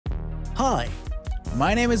Hi,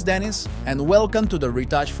 my name is Dennis and welcome to the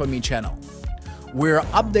Retouch4me channel. We're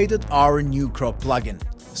updated our new crop plugin,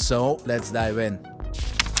 so let's dive in.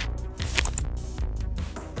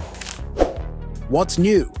 What's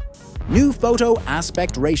new? New photo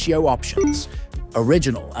aspect ratio options.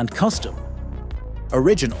 Original and custom.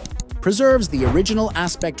 Original preserves the original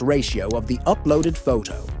aspect ratio of the uploaded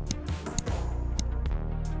photo.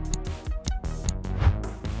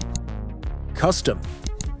 Custom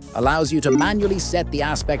allows you to manually set the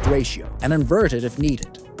aspect ratio and invert it if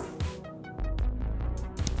needed.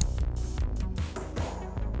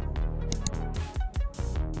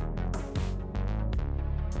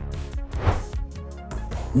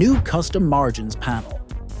 New Custom Margins panel.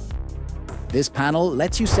 This panel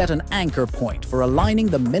lets you set an anchor point for aligning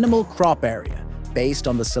the minimal crop area based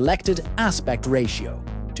on the selected aspect ratio.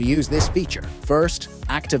 To use this feature, first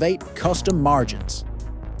activate Custom Margins.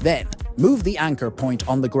 Then, move the anchor point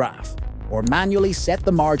on the graph, or manually set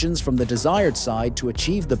the margins from the desired side to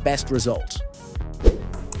achieve the best result.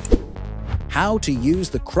 How to use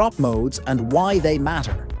the crop modes and why they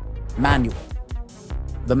matter. Manual.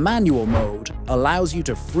 The manual mode allows you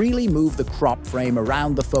to freely move the crop frame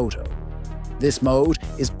around the photo. This mode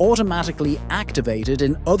is automatically activated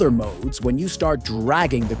in other modes when you start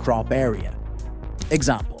dragging the crop area.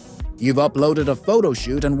 Example: you've uploaded a photo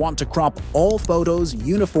shoot and want to crop all photos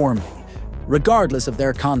uniformly, regardless of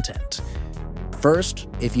their content. First,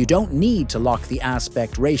 if you don't need to lock the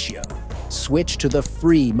aspect ratio, switch to the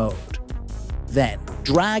free mode. Then,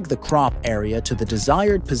 drag the crop area to the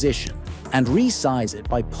desired position and resize it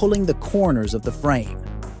by pulling the corners of the frame.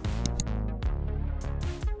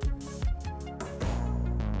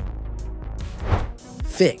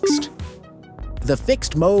 Fixed. The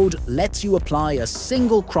fixed mode lets you apply a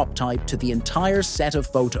single crop type to the entire set of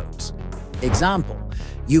photos. Example: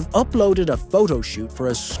 you've uploaded a photo shoot for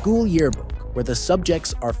a school yearbook where the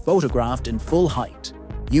subjects are photographed in full height.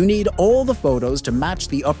 You need all the photos to match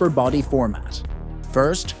the upper body format.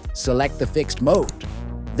 First, select the fixed mode.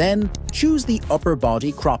 Then, choose the upper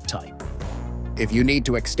body crop type. If you need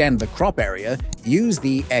to extend the crop area, use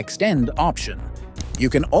the Extend option. You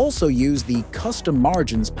can also use the Custom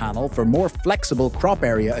Margins panel for more flexible crop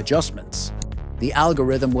area adjustments. The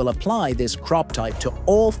algorithm will apply this crop type to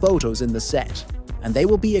all photos in the set, and they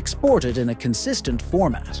will be exported in a consistent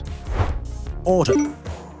format. Auto.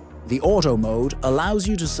 The Auto mode allows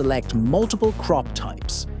you to select multiple crop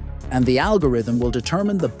types, and the algorithm will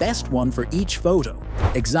determine the best one for each photo.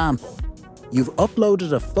 Example: you've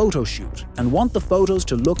uploaded a photo shoot and want the photos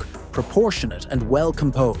to look proportionate and well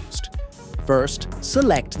composed. First,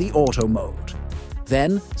 select the Auto mode.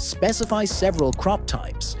 Then, specify several crop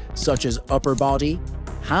types, such as upper body,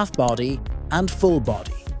 half body, and full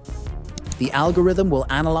body. The algorithm will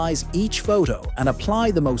analyze each photo and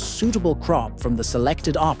apply the most suitable crop from the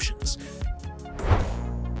selected options.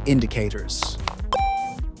 Indicators.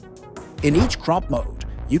 In each crop mode,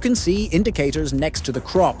 you can see indicators next to the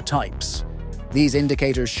crop types. These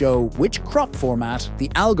indicators show which crop format the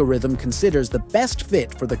algorithm considers the best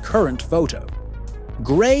fit for the current photo.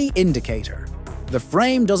 Gray indicator. The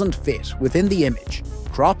frame doesn't fit within the image.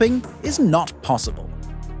 Cropping is not possible.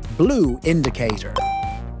 Blue indicator.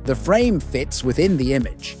 The frame fits within the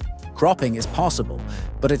image. Cropping is possible,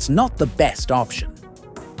 but it's not the best option.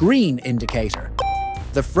 Green indicator.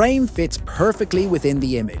 The frame fits perfectly within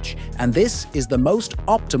the image, and this is the most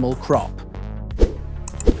optimal crop.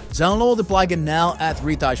 Download the plugin now at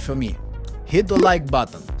Retouch4me. Hit the like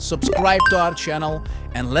button, subscribe to our channel,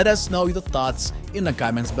 and let us know your thoughts in the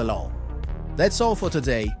comments below. That's all for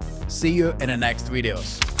today. See you in the next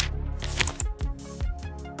videos.